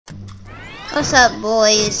What's up,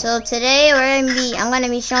 boys? So today I'm gonna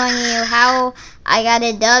be showing you how I got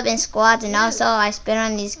a dub in squads, and also I spit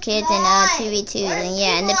on these kids in 2v2s, and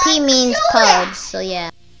yeah, and the P means pugs, so yeah.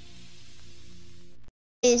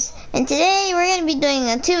 And today we're gonna be doing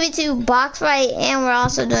a 2v2 box fight, and we're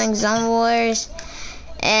also doing zone wars.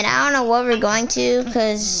 And I don't know what we're going to,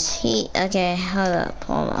 cause okay, hold up,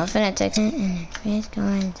 I'm finna text it, and it's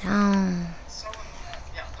going down.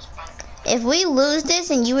 If we lose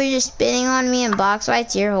this and you were just spitting on me in box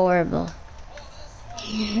fights, you're horrible.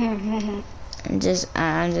 I'm just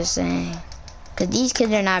saying. Cause these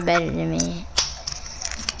kids are not better than me.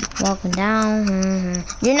 Walking down.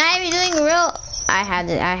 You're not even doing real. I have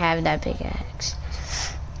that pickaxe.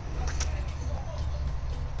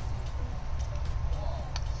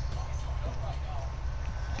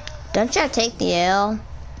 Don't y'all take the L?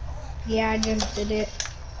 Yeah, I just did it.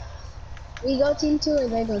 We go team 2 or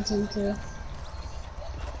they go team 2?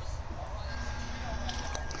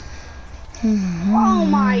 Oh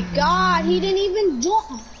my god, he didn't even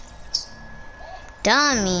jump.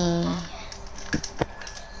 Dummy.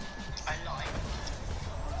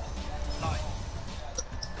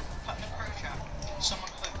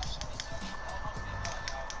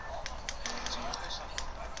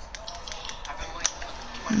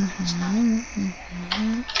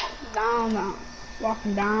 Down,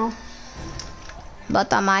 walking down.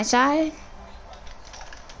 Both on my side?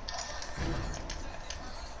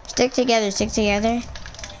 Stick together, stick together.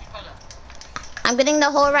 I'm getting the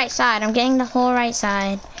whole right side. I'm getting the whole right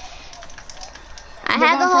side. I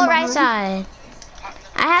had the whole right side.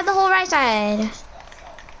 I had the whole right side.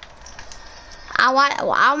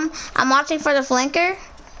 I'm watching for the flanker.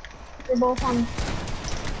 They're both on.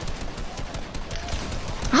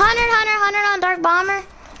 Hunter on dark bomber.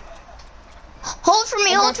 Hold for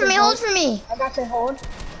me, hold for me, hold for me. I got your hold.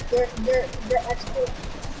 They're expert.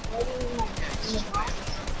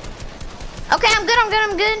 Okay, I'm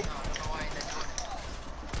good.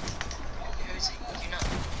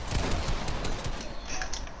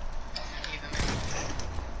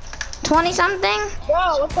 20 something?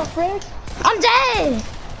 Bro, what the frick? I'm dead.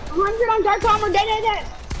 100 on dark bomber, dead.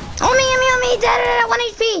 On me, dead, 1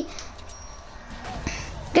 HP.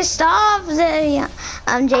 Gustav,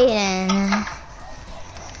 I'm Jaden.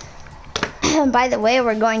 By the way,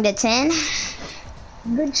 we're going to 10.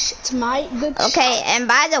 Good shit, mate. Good shit. Okay, and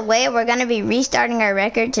by the way, we're gonna be restarting our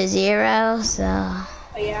record to 0, so. Oh,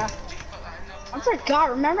 yeah. I forgot,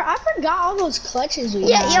 remember? I forgot all those clutches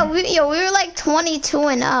we had. Yeah, we were like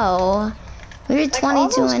 22-0. We were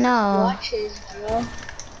 22-0. Clutches, bro.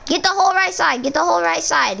 Get the whole right side,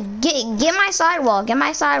 get my sidewall,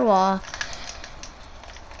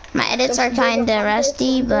 My edits are kinda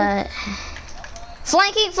rusty, but.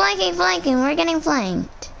 Flanking, we're getting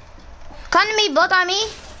flanked. Come to me, both on me.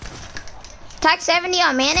 Attack 70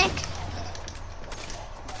 on Manic.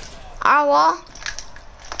 Our wall.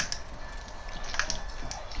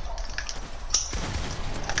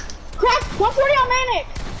 Crack, 140 on Manic.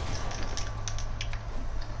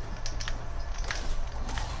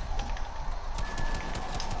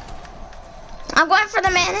 I'm going for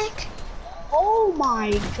the Manic. Oh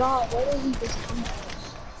my god, where did he just come from?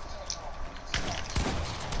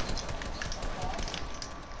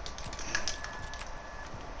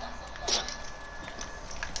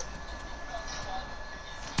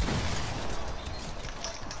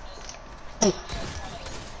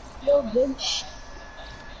 Yo, bitch.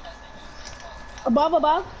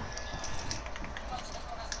 Above.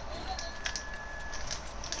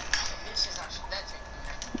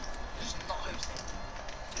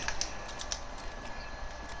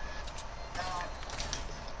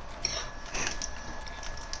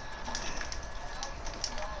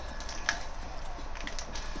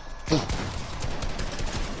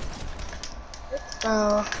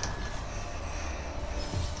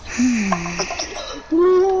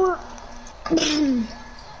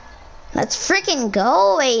 Let's freaking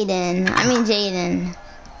go, Jaden.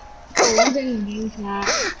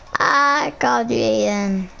 I called you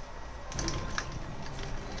Aiden.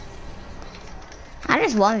 I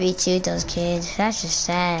just 1v2'd those kids. That's just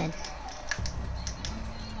sad.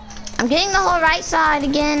 I'm getting the whole right side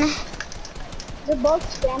again. They're both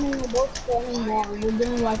standing there. You're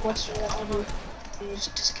doing like what's the other page.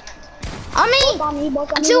 On me!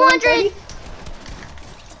 Both on me, 200!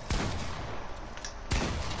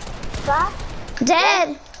 Crack?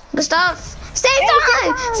 Dead! Gustav!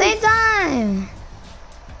 Save time!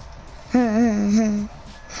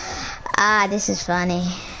 This is funny.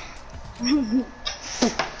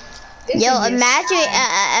 Yo,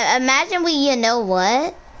 imagine we, you know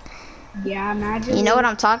what? Yeah, imagine. You know what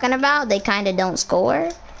I'm talking about? They kind of don't score.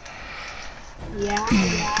 Yeah,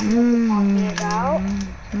 I know what you're talking about.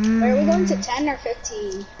 Where are we going to 10 or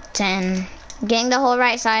 15? 10. Getting the whole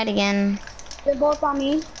right side again. They're both on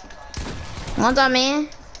me. One's on me.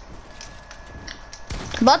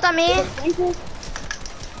 Both on me.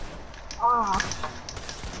 Ah.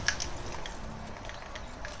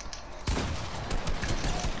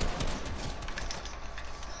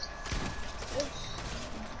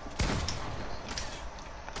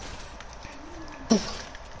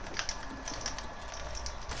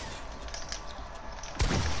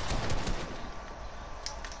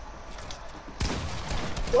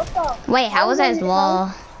 What the? Wait, how was that his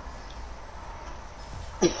wall?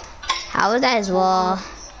 How was that his wall?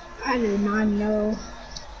 I do not know.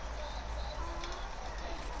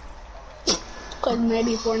 Cause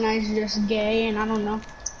maybe Fortnite's just gay and I don't know.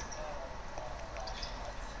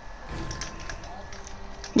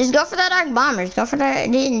 Just go for that dark bomber. Go for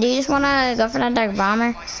that. Do you just wanna go for that dark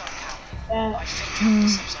bomber? Yeah.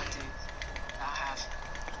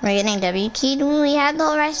 We're getting WT. We had the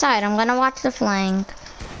whole right side. I'm gonna watch the flank.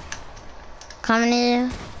 Coming to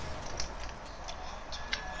you.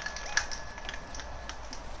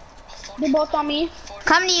 They're both on me.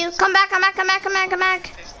 Come to you. Come back. Come back. Come back. Come back. Come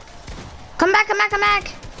back. Come back. Come back. Come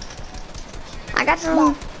back. I got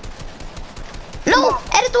some. No!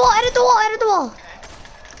 Edit the wall. Edit the wall. Edit the wall.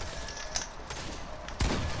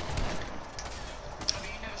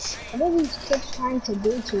 What are these kids trying to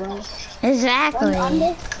do to us? Exactly.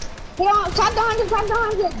 Under. Hey, on, top the 100, top the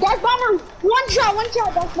 100. Dark bomber. One shot.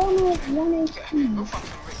 Dark bomber. 1 HP.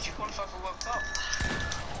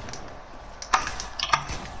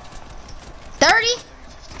 30.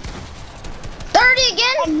 30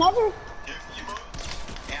 again. Another.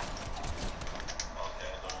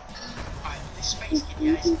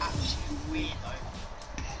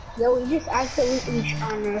 Yo, we just absolutely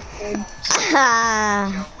unearthed.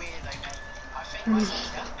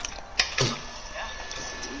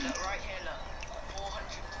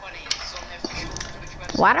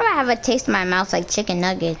 Why do I have a taste in my mouth like chicken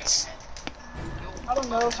nuggets? I don't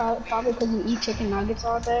know, probably because you eat chicken nuggets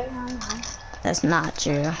all day. I don't know. That's not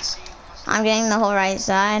true. I'm getting the whole right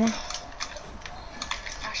side.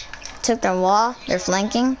 Took their wall. They're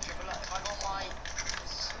flanking.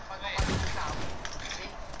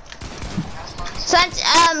 So that's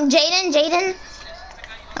Jaden.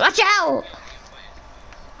 Watch out!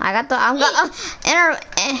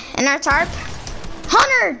 In our tarp.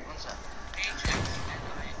 Hunter.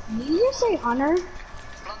 Did you just say Hunter?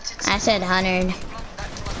 I said 100.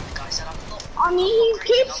 I mean, he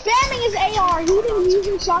keeps spamming his AR. He didn't use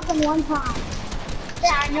his shotgun one time.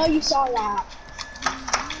 Yeah, I know you saw that.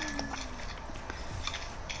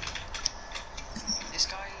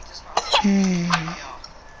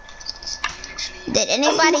 Did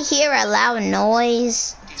anybody hear a loud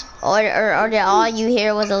noise? Or did all you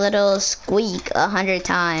hear was a little squeak 100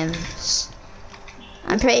 times?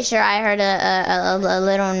 I'm pretty sure I heard a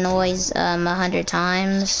little noise 100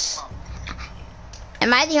 times.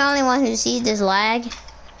 Am I the only one who sees this lag?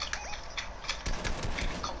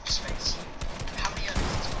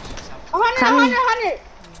 100.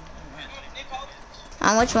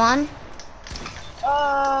 On which one?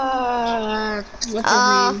 What's his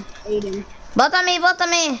name? Aiden. Both on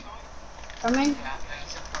me. Coming?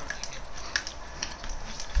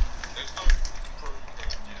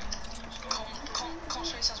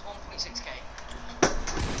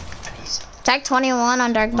 Tag 21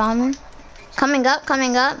 on Dark Bomber. Coming up.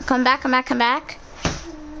 Come back. 100.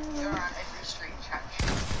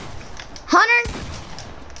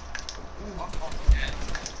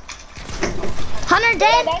 Hunter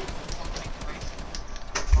dead.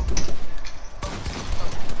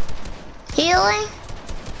 Healing.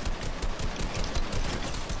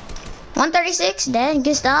 136 dead.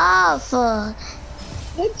 Good stuff.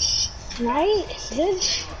 Good night. Good.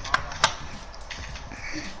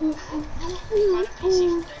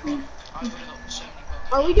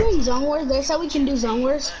 Are we doing zone wars? They said we can do zone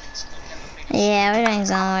wars. Yeah, we're doing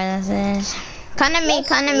zone wars. This is. Come to me.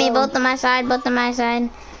 Both on my side. Come to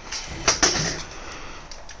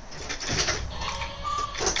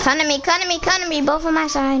me. Both on my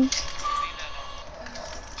side.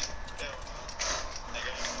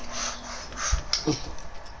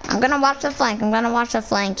 I'm gonna watch the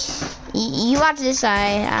flank. You watch this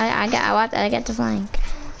side. I get the flank.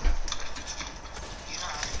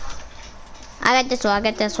 I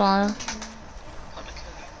get this one.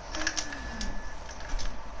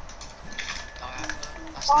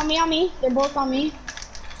 On me. They're both on me.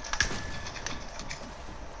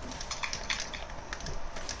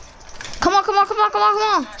 Come on. Come on.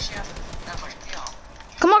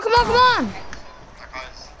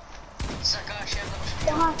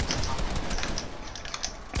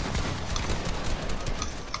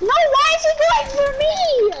 No, why is he going for me?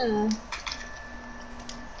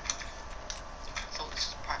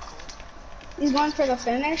 He's going for the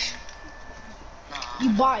finish.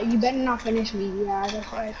 You better not finish me. Yeah, that's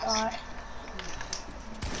what I thought.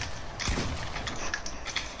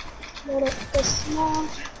 Load up the small.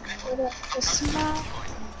 Load up the small.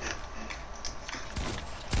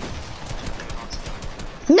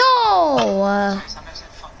 No!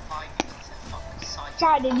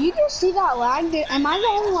 God, did you just see that lag? Am I the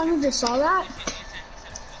only one who just saw that?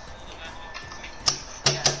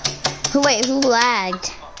 Wait, who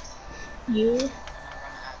lagged? You.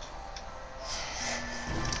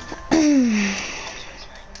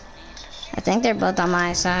 I think they're both on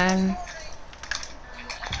my side.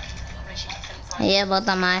 Yeah, both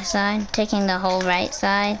on my side. Taking the whole right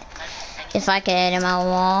side. If I could hit my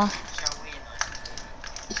wall.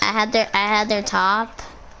 I had their top.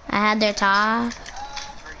 I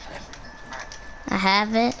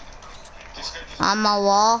have it. On my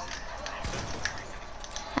wall.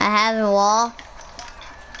 I have a wall.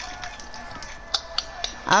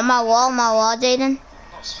 On my wall, Jaden.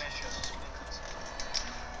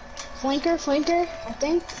 Flanker, I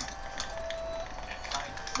think.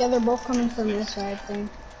 Yeah, they're both coming from this side, I think.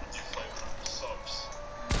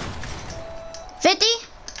 50?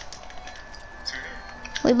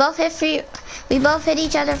 We both hit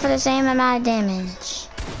each other for the same amount of damage.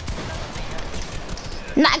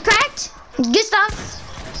 Not cracked? Good stuff.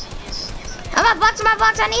 Oh, my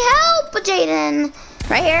box, I need help, Jaden.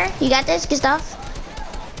 Right here, you got this, good stuff.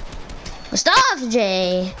 Good stuff,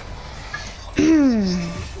 Jay.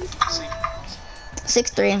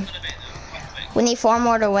 6-3. We need 4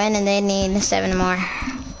 more to win, and they need 7 more.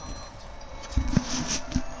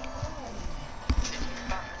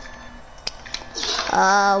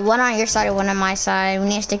 One on your side, one on my side. We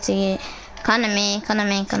need to stick to it. Come to me.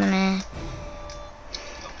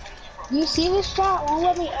 You see this shot? Won't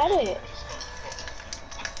let me edit.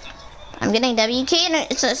 I'm getting WK and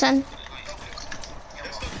it's a son.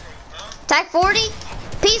 Attack 40.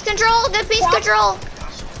 Piece control. Good piece control.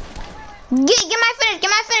 Get my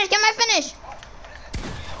finish.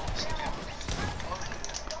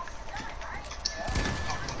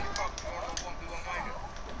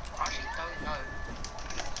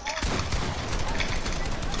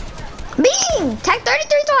 Beam! Tag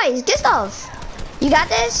 33 twice. Good stuff. You got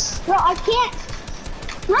this? Bro, I can't.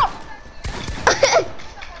 Bro.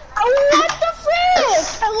 What the frick?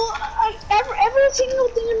 Every single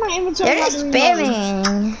thing in my inventory. They're just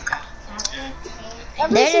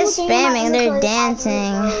spamming. They're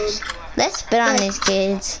dancing. Let's spit on these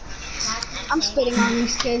kids. I'm spitting on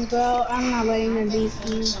these kids, bro. I'm not letting them beat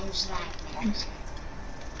me.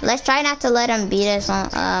 Let's try not to let them beat us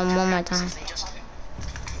on, one more time.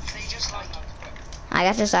 I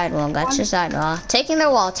got your side wall, Taking their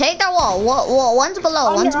wall, take their wall. One's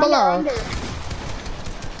below, one's below. Under.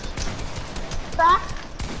 Stop.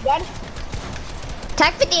 Dead.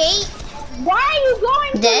 Tag 58. Why are you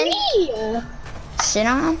going Dead. for me? Sit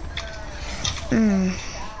on.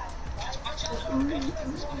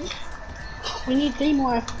 We need 3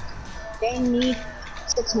 more. They need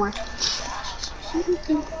 6 more.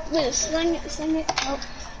 Sling it. Oh.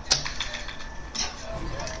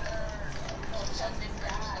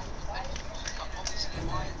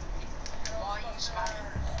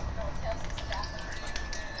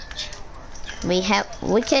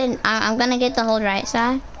 I'm gonna get the whole right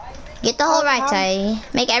side. Get the whole right side.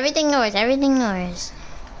 Make everything yours,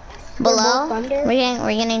 Below, we're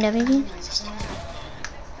getting WD.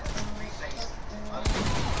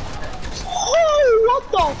 Oh, what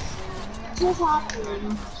the? What's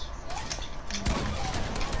happening?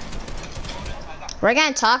 We're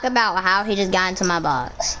gonna talk about how he just got into my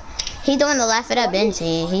box. He doing the laugh it up, isn't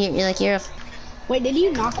he? Wait, did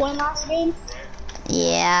you knock one last game?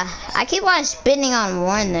 Yeah, I keep on spinning on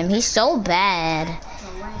warn them. He's so bad.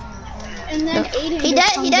 And then He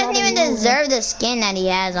doesn't even deserve the skin that he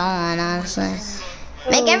has on, honestly.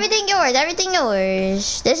 Make everything yours,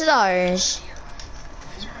 This is ours.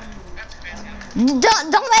 Don't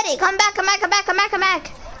let it. Come back.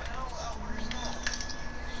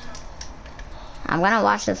 I'm gonna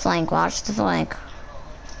watch the flank.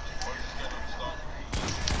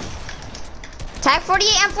 Tag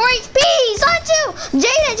 48, I'm 4 HP! Sanju!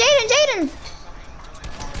 Jaden!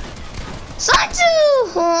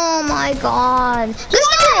 Sanju! Oh my god. Good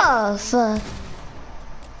stuff!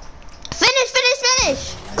 Finish!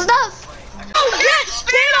 Good stuff! Oh, get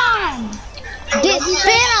spit on! Get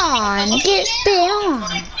spit on!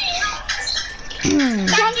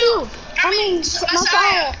 Sanju! I mean,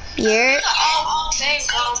 Messiah. You're. Same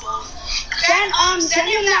combo. Send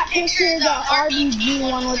him that picture, the RBG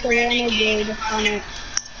one with the renegade on it.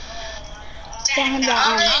 Send him I that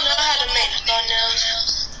already one. know how to make thumbnails.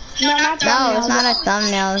 No, not that No, one. it's not a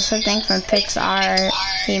thumbnail. It's something from Pixar.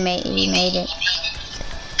 He made it.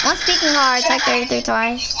 Well, speaking of, I attacked 33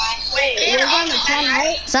 twice. Wait, You're on the 10,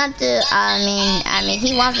 right? It's not the. I mean,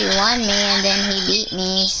 he 1v1 me and then he beat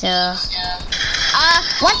me. So.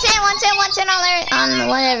 110 on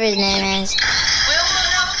whatever his name is.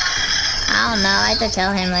 I don't know. I have to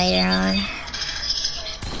tell him later on.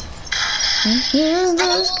 You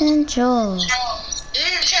lose control. You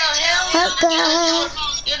didn't tell him.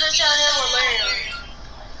 You didn't tell him or Larry.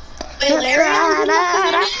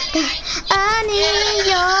 I need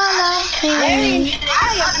your love. Larry,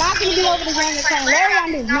 I am not going to be over the grand thing. Larry, I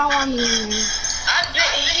do not want me. I bet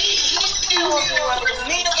he told me what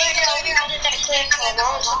me and Larry are in that clan for a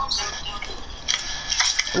long time.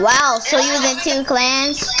 Wow, so you was in 2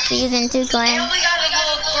 clans? So you was in 2 clans? And we got a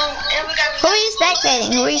little group. And we got Who are you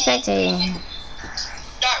spectating? Who are you spectating?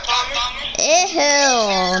 Dark Bomber.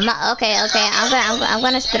 Ew. Okay. I'm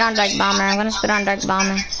gonna spit on Dark Bomber. Okay.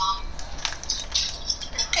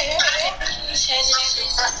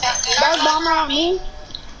 Dark Bomber on me?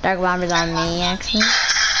 Dark Bomber's on me, actually.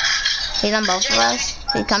 He's on both of us.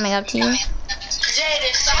 He's coming up to you.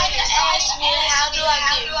 Jaden, somebody asked me how do I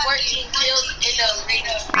get 14 kills in the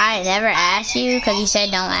arena. I never asked you because you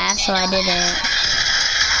said don't ask, so I didn't.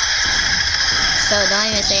 So don't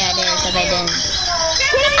even say I did because I didn't.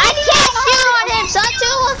 I can't shoot on him, son,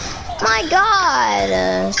 too. My God,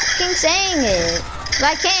 fucking saying it.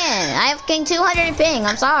 I can't. I have king 200 ping.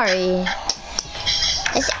 I'm sorry.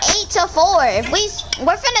 It's 8-4. If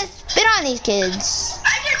we're finna spit on these kids.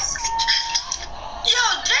 Yo,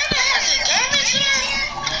 Jaden has a damage here.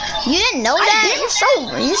 You didn't know that? You're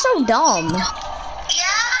so dumb. Yeah,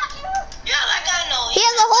 like I know. He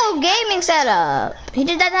has a whole gaming setup. He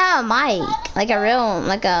did that on a mic, like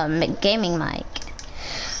a gaming mic.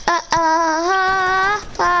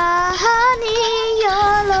 Honey,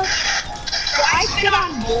 your love. I sit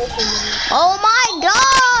on both of them. Oh my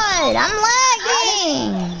God, I'm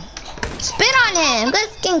lagging. Spit on him. Good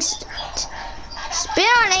fucking spit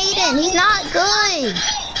on Aiden. He's not good.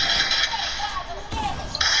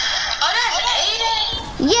 Oh, that's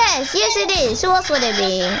Aiden? Yes, it is. Who else would it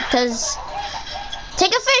be? Cause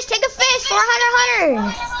take a fish.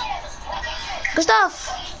 400. Good stuff.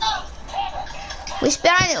 We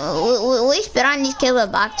spit on these kids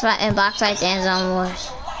with box fights and zone wars.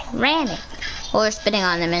 Ran it. Or we're spitting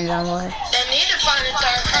on them in zone wars. They need to find a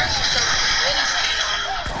third person so we can really spit on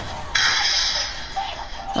them.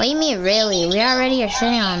 What do you mean really? We already are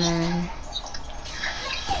sitting on them.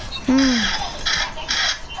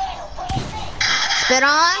 Spit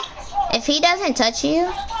on? If he doesn't touch you.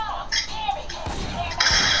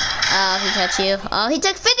 Oh, he touched you. Oh, he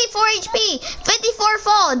took 54 HP. 54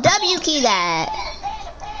 fall. W key that.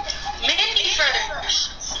 Mindy first.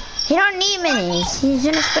 He don't need minis. He's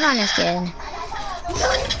gonna spit on this kid.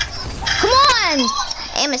 Come on!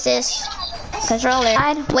 Aim assist. Controller.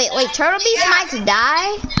 Wait, Turtle Beast might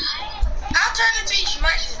die? I'll turn the beach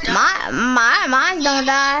might die. Mine don't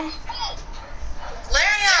die.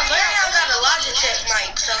 Larry got a Logitech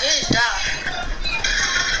mic, so his die.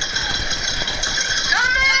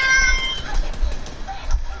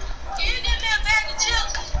 Can you give me a bag of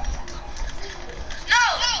chips? No,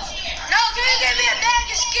 can you give me a bag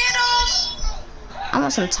of Skittles? I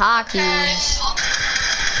want some Takis.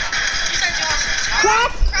 You said you want some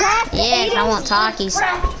Crack. Yes, I want Takis.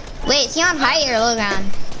 Wait, is he on height or low ground?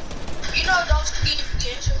 You know those give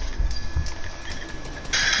potential.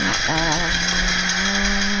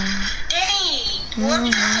 Dang. What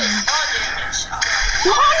is this?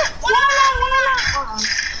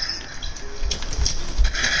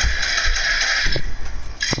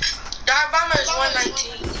 Dark Bomber is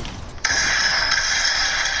 119.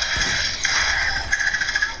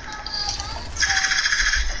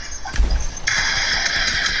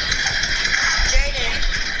 Jaden.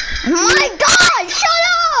 My God, shut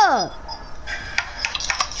up!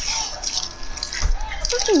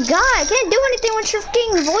 Fucking God, I can't do anything with your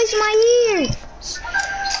fucking voice in my ear.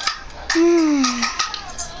 I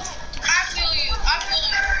feel you.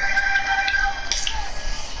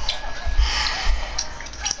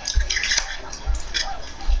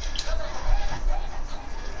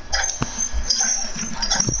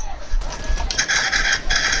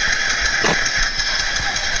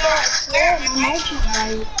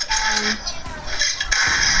 Right.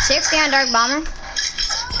 60 on Dark Bomber.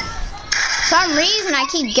 For some reason I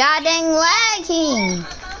keep goddamn lagging.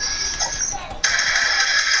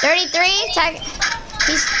 33, tag,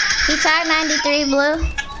 he tagged 93 blue.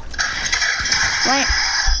 Wait.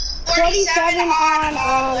 47 on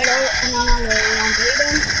low, no, on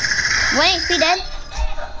Aiden. One HP dead.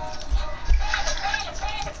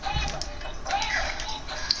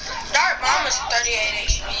 Dark Mama's 38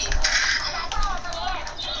 HP.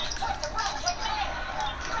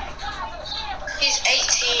 He's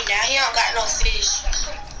 18 now. He don't got no fish.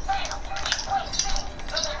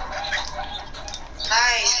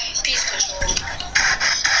 Nice. Peace control.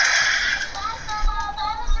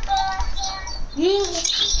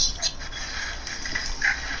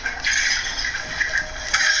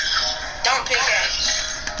 Don't pick it.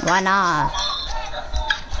 Why not?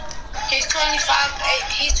 He's 25.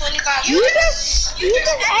 He's 25. You just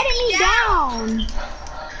added me down.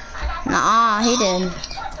 Nuh-uh, he didn't.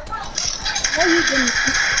 No, you didn't.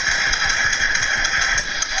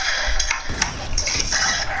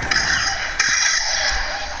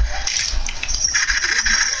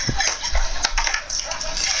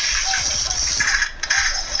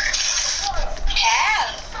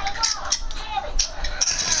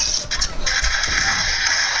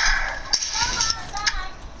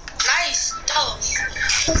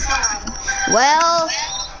 Well,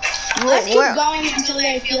 let's keep going until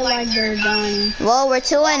they feel like they're done. Well, we're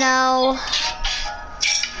 2-0.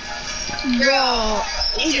 Bro,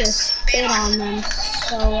 you just spit on them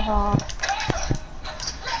so hard.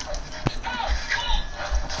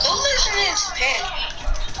 Who lives in Japan?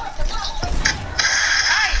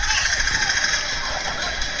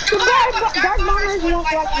 Dark Bombers look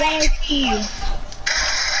like 1 HP.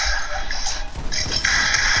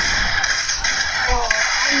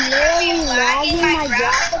 I'm literally lagging, my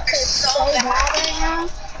graphics are so bad right now.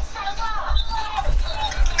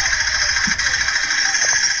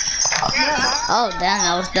 Oh, damn,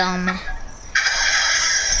 that was dumb.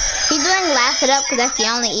 He's doing laugh it up because that's the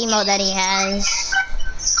only emo that he has.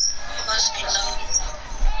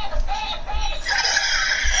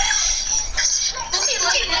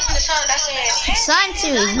 Son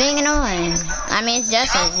too, he's being annoying. I mean, it's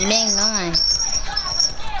Justice, he's being annoying.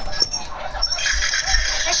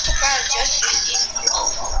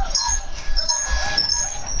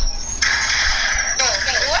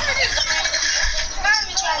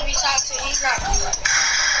 He's not good.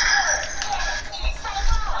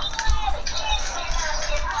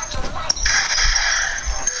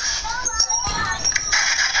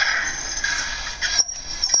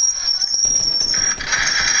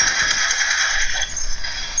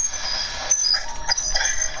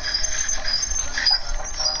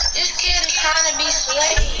 This kid is trying to be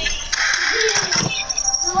slayed.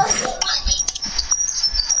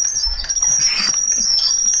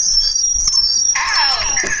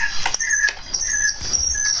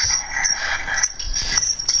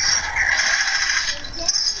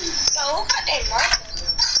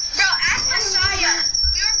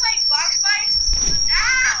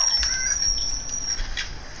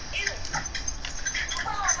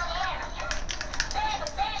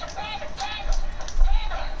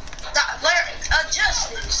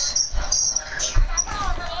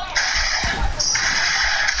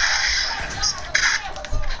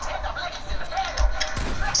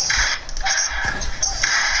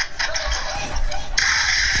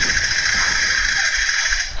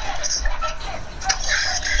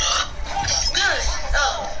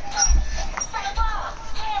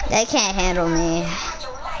 They can't handle me.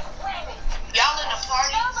 Y'all in the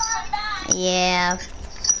party? Yeah.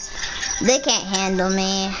 They can't handle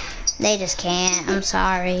me. They just can't. I'm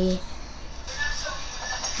sorry.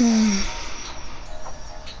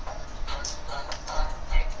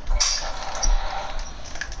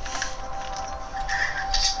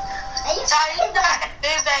 Ty, you got a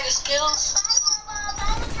big bag of Skittles?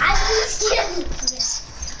 I need Skittles.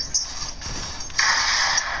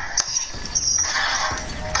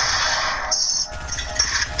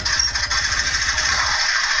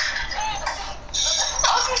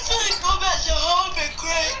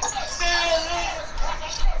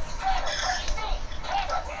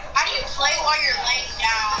 How do you play while you're laying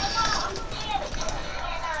down?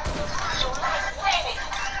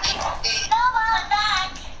 Snowball back.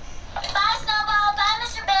 Bye, Snowball. Bye,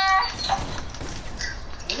 Mr. Bear.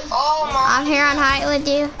 Oh my. I'm here on height with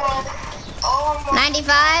you. Oh my.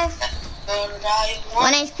 95.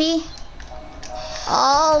 1 HP.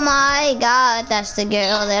 Oh my god, that's the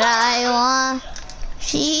girl that I want.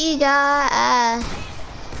 She got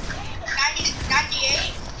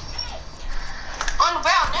 98.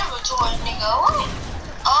 Unbound inventory, nigga. What?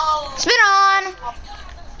 Oh. spin on.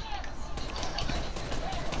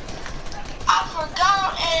 I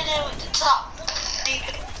forgot and it was the top.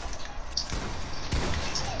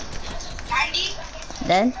 90?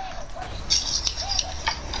 Dead.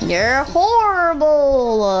 You're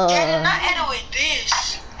horrible. Jaden, not edit with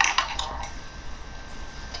this.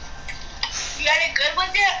 You got it good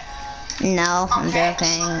with it? No, I'm Okay.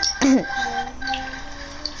 joking.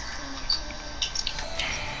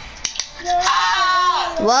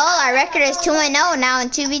 Ah! Well, our record is 2-0 now in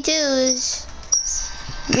 2v2s.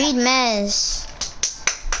 Reed Mez.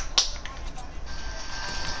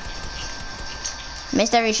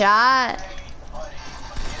 Missed every shot.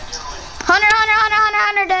 Hunter,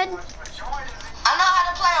 dead. I know how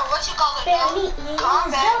to play on what you call it, though.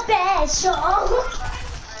 Combat.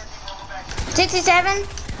 67.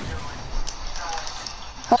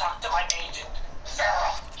 Talk to my agent, Sarah.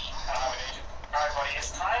 I don't have an agent. Alright, buddy,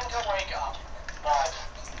 it's time to wake up. But,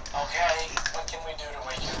 okay, what can we do to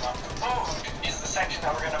wake you up? Food is the section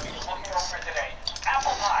that we're going to be looking over today.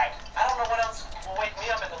 Apple pie. I don't know what else will wake me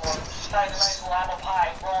up in the morning besides a nice little apple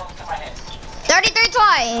pie rolling into my head. 33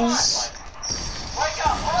 twice. Wake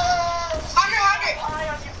up! Oh! 100. Pie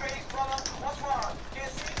on your face, brother. What's wrong?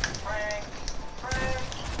 Can't see? Frank.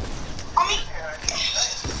 On me.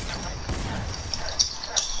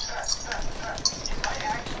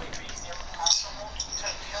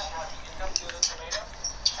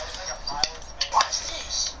 Watch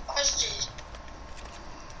this.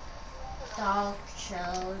 Dog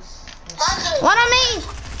shows. One on me.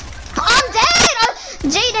 I'm dead.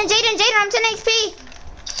 Jaden, I'm 10 HP.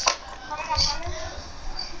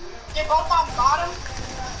 They're both on bottom.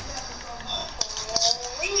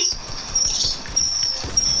 Holy.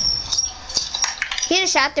 He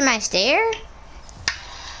just shot through my stair.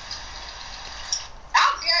 I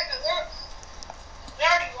don't care, because they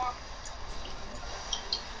already won.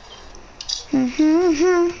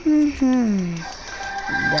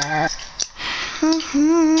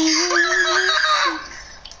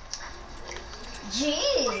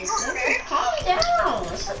 Jeez, calm down.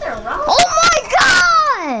 There's something wrong. Oh my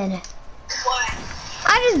god! What? I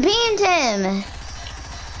just beamed him.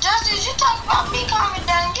 Justice, you talk about me calming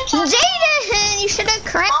down. You talk Jaden, you should have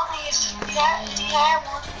cracked. Mommy, he had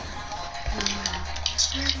one.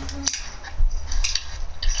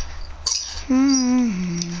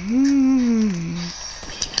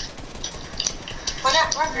 What that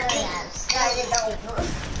burger do? Started over.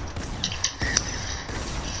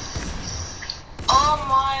 Oh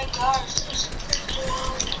my gosh, this is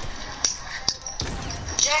good.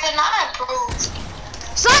 Jaden, not approved.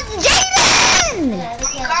 Son, Jaden! I'm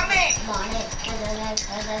coming.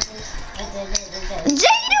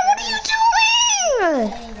 Jaden, what are you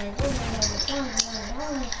doing?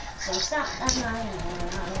 So stop.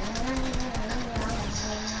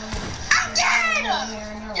 I'm dead!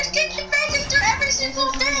 Just get your face through every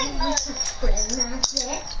single thing.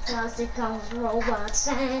 Cause it comes robots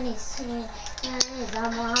and he's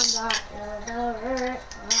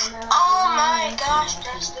Oh my gosh,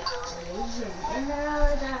 that's the good.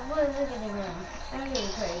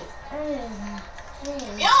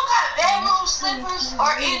 You don't got bedroom slippers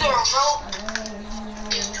or either a rope.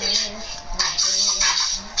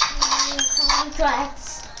 Contracts.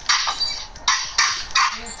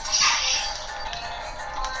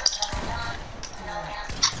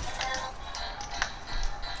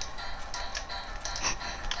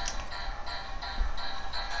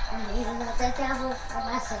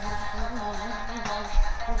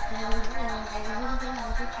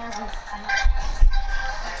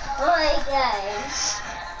 Boy, guys.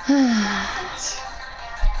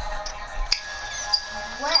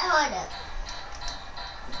 What? Hold up.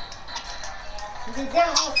 The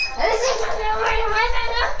devil.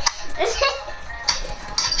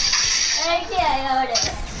 Okay, hold it.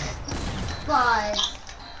 Pause.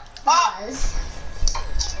 Pause.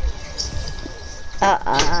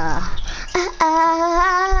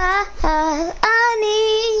 I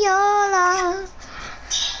need your love.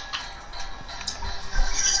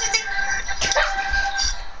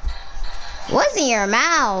 What's in your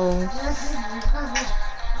mouth?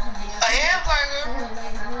 A hamburger.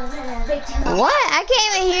 What? I can't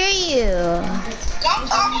even hear you. Don't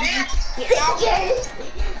talk bitch.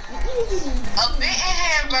 A bitten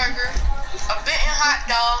hamburger, a bitten hot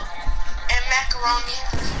dog, and macaroni.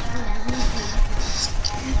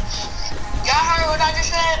 Y'all heard what I just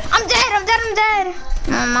said? I'm dead.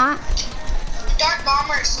 No, I'm not. Dark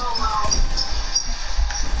Bomber is so loud.